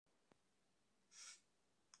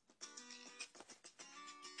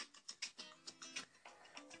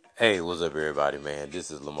Hey, what's up, everybody, man?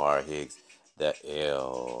 This is Lamar Hicks, the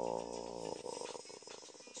L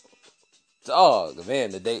Dog.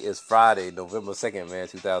 Man, the date is Friday, November 2nd, man,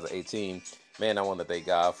 2018. Man, I want to thank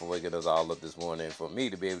God for waking us all up this morning, for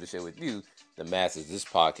me to be able to share with you, the masses, this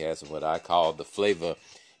podcast, and what I call the flavor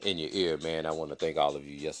in your ear, man. I want to thank all of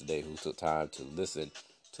you yesterday who took time to listen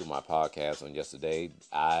to my podcast on yesterday.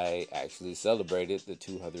 I actually celebrated the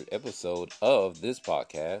 200th episode of this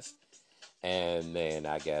podcast. And man,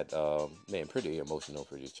 I got man pretty emotional,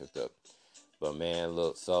 pretty choked up. But man,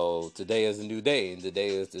 look, so today is a new day, and today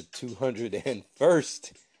is the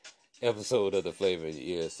 201st episode of the Flavor of the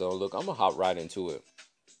Year. So look, I'm gonna hop right into it.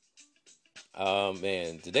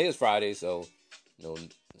 Man, today is Friday, so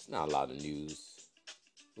it's not a lot of news.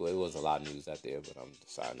 Well, it was a lot of news out there, but I'm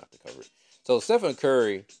deciding not to cover it. So Stephen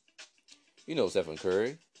Curry, Stephen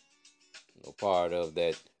Curry, part of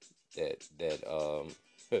that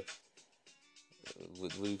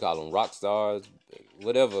what do you call them, rock stars,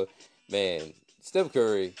 whatever, man. Steph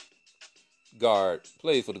Curry, guard,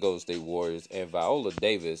 plays for the Golden State Warriors, and Viola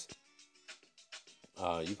Davis,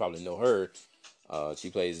 you probably know her. She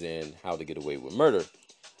plays in How to Get Away with Murder.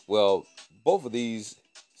 Well, both of these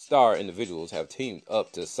star individuals have teamed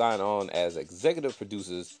up to sign on as executive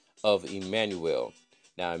producers of Emmanuel.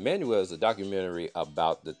 Now, Emmanuel is a documentary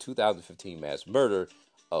about the 2015 mass murder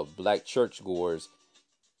of black churchgoers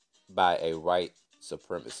by a white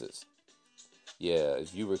supremacist. Yeah,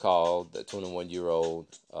 if you recall, the 21-year-old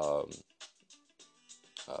uh,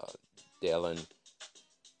 Dallin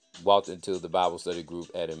walked into the Bible study group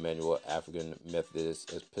at Emmanuel African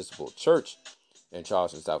Methodist Episcopal Church in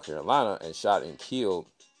Charleston, South Carolina, and shot and killed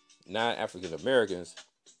 9 African Americans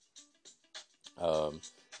um,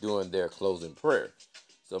 during their closing prayer.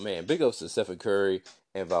 So, man, big ups to Stephen Curry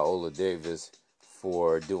and Viola Davis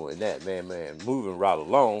for doing that. Man, moving right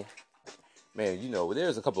along. Man,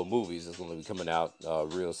 there's a couple of movies that's going to be coming out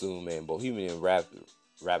real soon, man.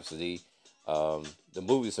 Rhapsody. The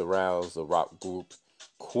movie surrounds the rock group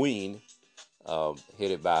Queen,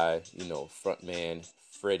 headed by, frontman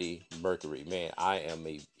Freddie Mercury. Man, I am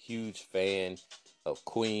a huge fan of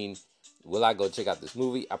Queen. Will I go check out this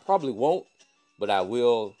movie? I probably won't, but I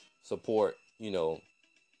will support,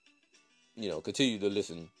 continue to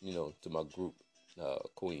listen, to my group,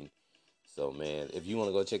 Queen. So, man, if you want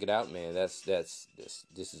to go check it out, man, this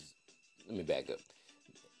is. Let me back up.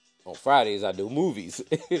 On Fridays, I do movies,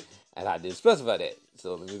 and I didn't specify that.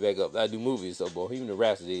 So let me back up. I do movies. So Bohemian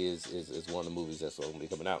Rhapsody is one of the movies that's going to be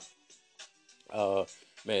coming out. Uh,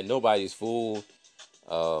 Man, Nobody's Fool.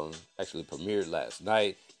 Actually premiered last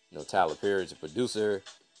night. Tyler Perry is a producer.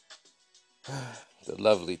 The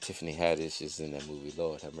lovely Tiffany Haddish is in that movie.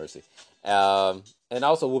 Lord have mercy. And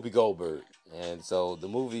also Whoopi Goldberg. And so the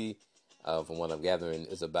movie, from what I'm gathering,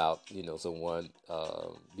 is about someone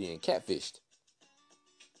being catfished.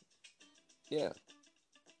 Yeah,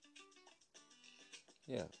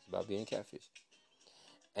 yeah, it's about being catfished.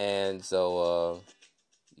 And so,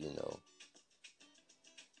 you know,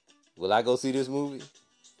 will I go see this movie?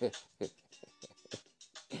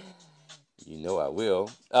 I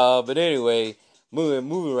will. But anyway,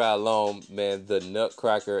 moving right along, man. The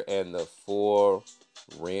Nutcracker and the Four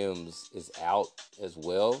Rims is out as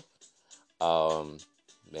well. Um,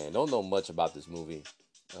 Man, don't know much about this movie.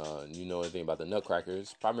 You know anything about the Nutcracker?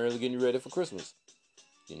 It's primarily getting you ready for Christmas,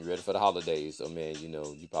 getting you ready for the holidays. So, man,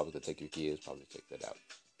 you probably could take your kids, probably check that out.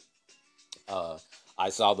 Uh, I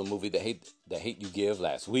saw the movie The Hate You Give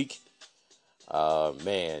last week.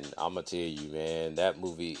 Man, I'm gonna tell you, man, that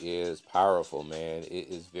movie is powerful, man. It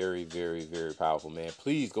is very, very, very powerful, man.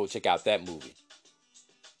 Please go check out that movie.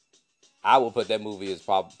 I will put that movie as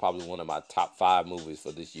probably one of my top 5 movies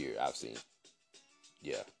for this year I've seen.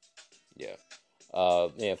 Yeah, yeah.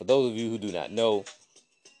 Man, for those of you who do not know,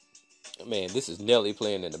 man, this is Nelly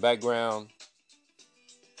playing in the background.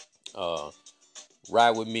 Uh,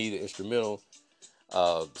 Ride with Me, the instrumental.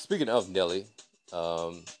 Speaking of Nelly,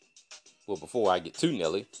 um, well, before I get to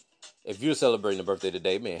Nelly, if you're celebrating a birthday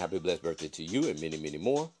today, man, happy blessed birthday to you and many, many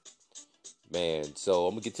more. Man, so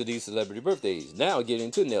I'm gonna get to these celebrity birthdays. Now get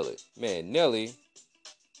into Nelly. Man, Nelly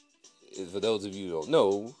is, for those of you who don't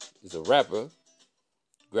know, is a rapper,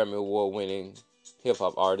 Grammy Award winning hip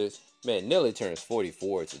hop artist. Man, Nelly turns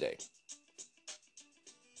 44 today.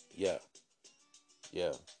 Yeah,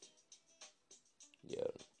 yeah, yeah.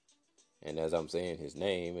 And as I'm saying his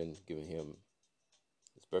name and giving him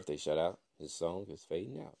his birthday shout out, his song is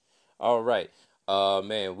fading out. All right.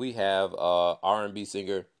 Man, we have R&B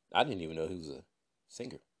singer. I didn't even know he was a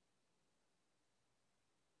singer.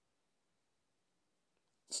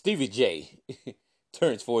 Stevie J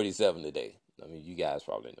turns 47 today. I mean, you guys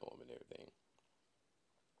probably know him and everything.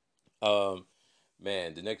 Um,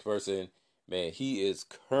 man, the next person, man, he is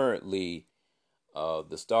currently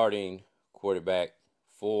the starting quarterback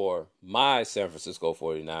for my San Francisco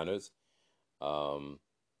 49ers. Um,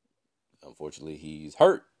 Unfortunately, he's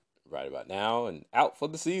hurt right about now and out for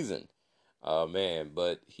the season. Man,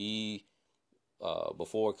 but he,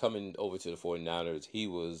 before coming over to the 49ers, he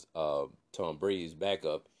was Tom Brady's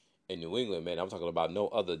backup in New England, man. I'm talking about no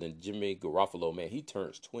other than Jimmy Garoppolo, man. He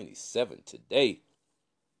turns 27 today.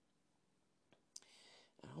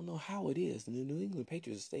 I don't know how it is. The New England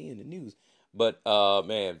Patriots stay in the news. But,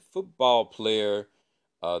 man, football player.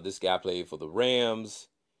 This guy played for the Rams.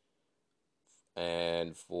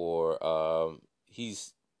 And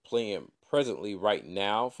he's playing presently right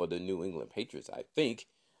now for the New England Patriots, I think.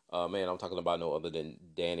 Man, I'm talking about no other than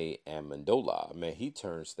Danny Amendola. Man, he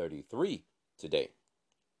turns 33 today.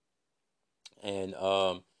 And,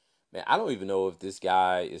 man, I don't even know if this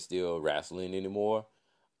guy is still wrestling anymore.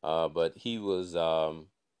 But he was the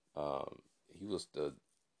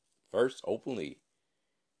first openly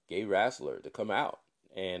gay wrestler to come out.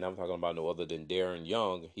 And I'm talking about no other than Darren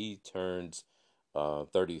Young. He turns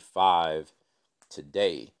 35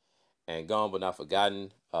 today. And gone but not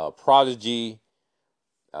forgotten, Prodigy.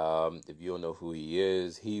 If you don't know who he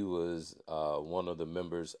is, he was one of the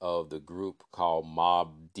members of the group called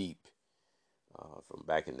Mob Deep from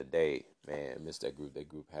back in the day. Man, I missed that group. That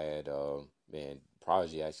group had, man,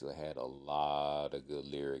 Prodigy actually had a lot of good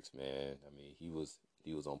lyrics, man. I mean, he was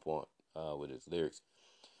on point with his lyrics.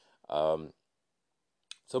 Um,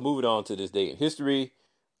 so moving on to this day in history,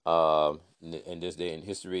 in this day in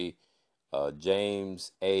history,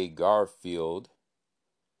 James A. Garfield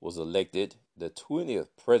was elected the 20th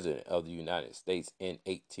president of the United States in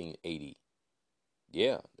 1880.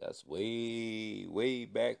 Yeah, that's way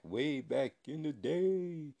back in the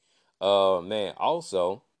day. Man,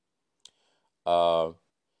 also, uh,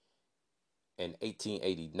 in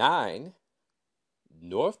 1889,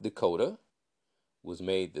 North Dakota was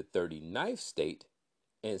made the 39th state,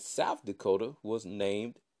 and South Dakota was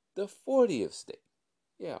named the 40th state.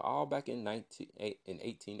 Yeah, all back in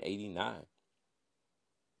 1889.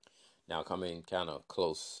 Now coming kind of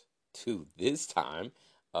close to this time,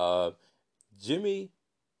 uh, Jimmy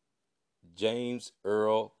James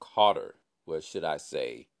Earl Carter, what should I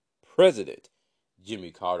say, President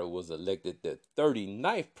Jimmy Carter was elected the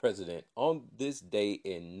 39th president on this day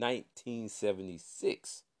in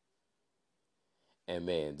 1976. And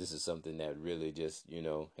man, this is something that really just,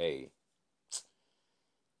 hey,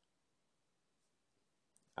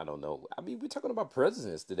 I don't know. I mean, we're talking about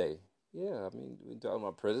presidents today. Yeah, I mean, we're talking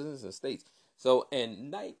about presidents and states. So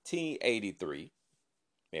in 1983,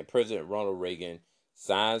 man, President Ronald Reagan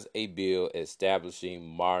signs a bill establishing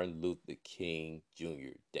Martin Luther King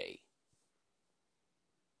Jr. Day.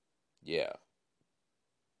 Yeah,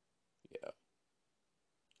 yeah.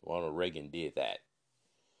 Ronald Reagan did that.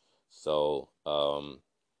 So, all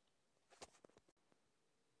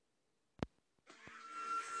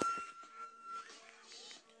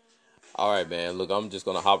right, man. Look, I'm just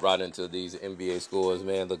gonna hop right into these NBA scores,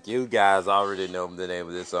 man. Look, you guys already know the name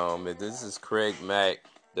of this song. Man. This is Craig Mack,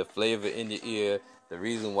 the flavor in your ear. The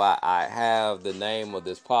reason why I have the name of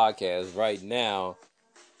this podcast right now.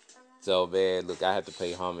 So, man, look, I have to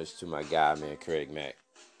pay homage to my guy, man, Craig Mack.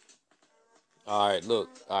 All right, look.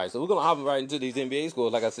 All right, so we're gonna hop right into these NBA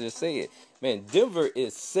scores. Like I just said, man, Denver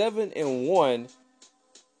is 7-1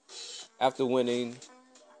 after winning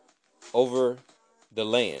over the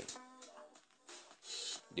land.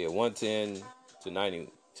 Yeah, 110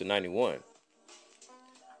 to 91.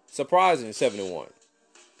 Surprising 7-1.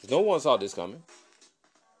 No one saw this coming.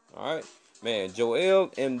 All right, man. Joel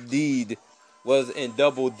Embiid was in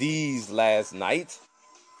double D's last night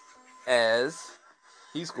as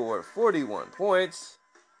he scored 41 points,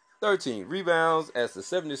 13 rebounds as the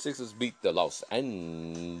 76ers beat the Los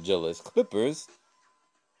Angeles Clippers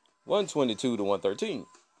 122 to 113.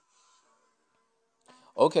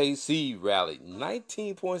 OKC rallied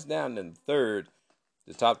 19 points down in the third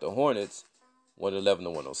to top the Hornets 111 to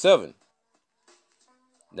 107.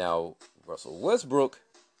 Now, Russell Westbrook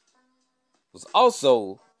was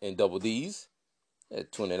also in double D's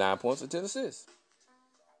at 29 points and 10 assists.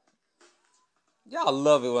 Y'all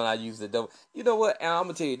love it when I use the double. You know what? And I'm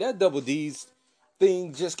gonna tell you that double D's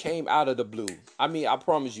thing just came out of the blue. I mean, I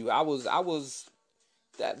promise you,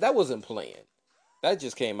 that wasn't planned. That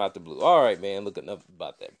just came out the blue. All right, man. Look enough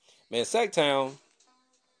about that. Man, Sacktown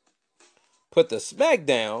put the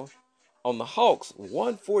smackdown on the Hawks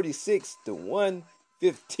 146 to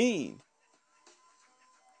 115.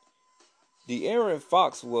 De'Aaron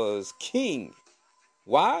Fox was king.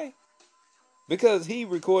 Why? Because he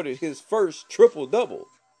recorded his first triple double.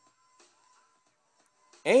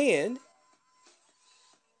 And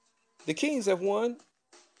the Kings have won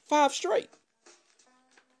 5 straight.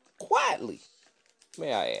 Quietly,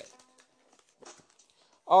 may I add.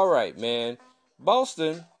 All right, man.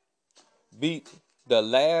 Boston beat the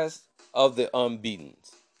last of the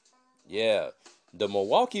unbeatens. Yeah, the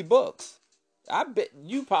Milwaukee Bucks. I bet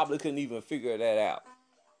you probably couldn't even figure that out.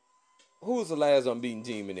 Who was the last unbeaten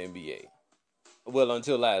team in the NBA? Well,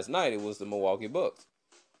 until last night, it was the Milwaukee Bucks.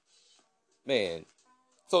 Man,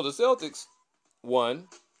 so the Celtics won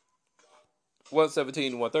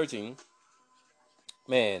 117 to 113.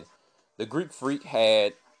 Man, the Greek Freak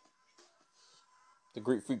had the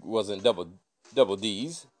Greek Freak was in double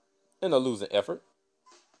D's in a losing effort.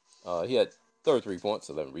 He had 33 points,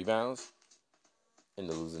 11 rebounds in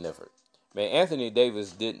the losing effort. Man, Anthony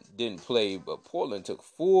Davis didn't play, but Portland took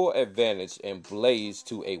full advantage and blazed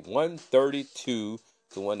to a 132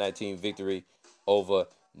 to 119 victory over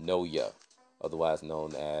Noya, otherwise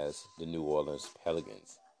known as the New Orleans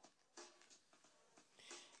Pelicans.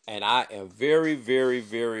 And I am very, very,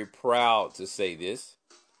 very proud to say this,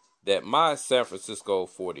 that my San Francisco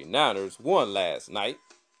 49ers won last night.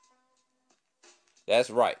 That's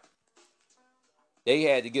right. They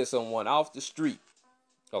had to get someone off the street,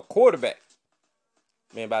 a quarterback,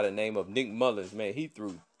 man, by the name of Nick Mullins. Man, he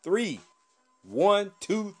threw 3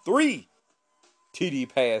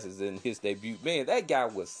 TD passes in his debut. Man, that guy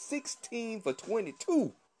was 16 for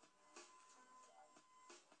 22.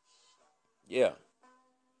 Yeah.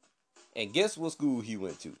 And guess what school he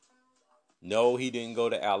went to? No, he didn't go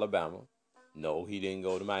to Alabama. No, he didn't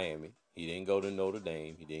go to Miami. He didn't go to Notre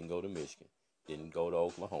Dame. He didn't go to Michigan. Didn't go to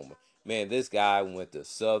Oklahoma. Man, this guy went to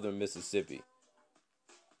Southern Mississippi.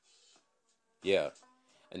 Yeah.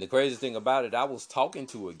 And the crazy thing about it, I was talking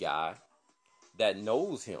to a guy that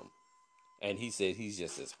knows him. And he said he's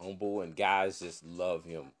just as humble and guys just love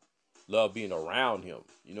him. Love being around him.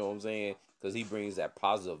 You know what I'm saying? Because he brings that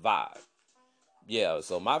positive vibe. Yeah,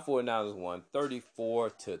 so my 49ers won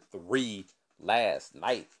 34-3 last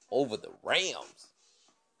night over the Rams.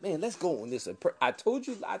 Man, let's go on this. I told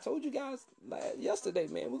you guys yesterday,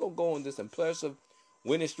 man, we're gonna go on this impressive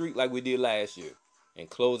winning streak like we did last year and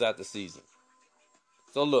close out the season.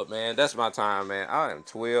 So look, man, that's my time, man. I am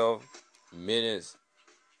 12 minutes,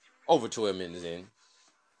 over 12 minutes in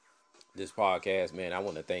this podcast, man. I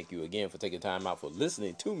want to thank you again for taking time out for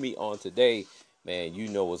listening to me on today. Man, you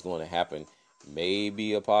know what's going to happen.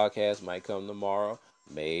 Maybe a podcast might come tomorrow.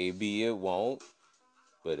 Maybe it won't.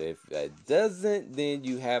 But if that doesn't, then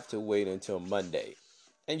you have to wait until Monday.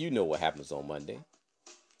 And you know what happens on Monday.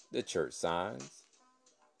 The church signs,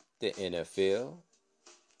 the NFL,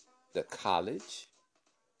 the college,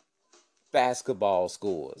 basketball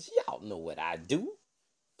scores. Y'all know what I do.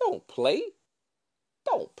 Don't play.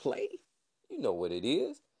 Don't play. You know what it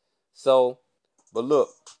is. So, but look,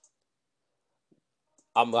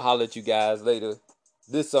 I'm gonna holler at you guys later.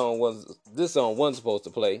 This song wasn't supposed to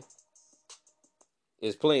play.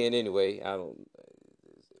 It's playing anyway. I don't.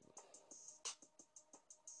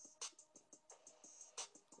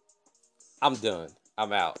 I'm done.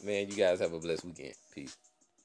 I'm out, man. You guys have a blessed weekend. Peace.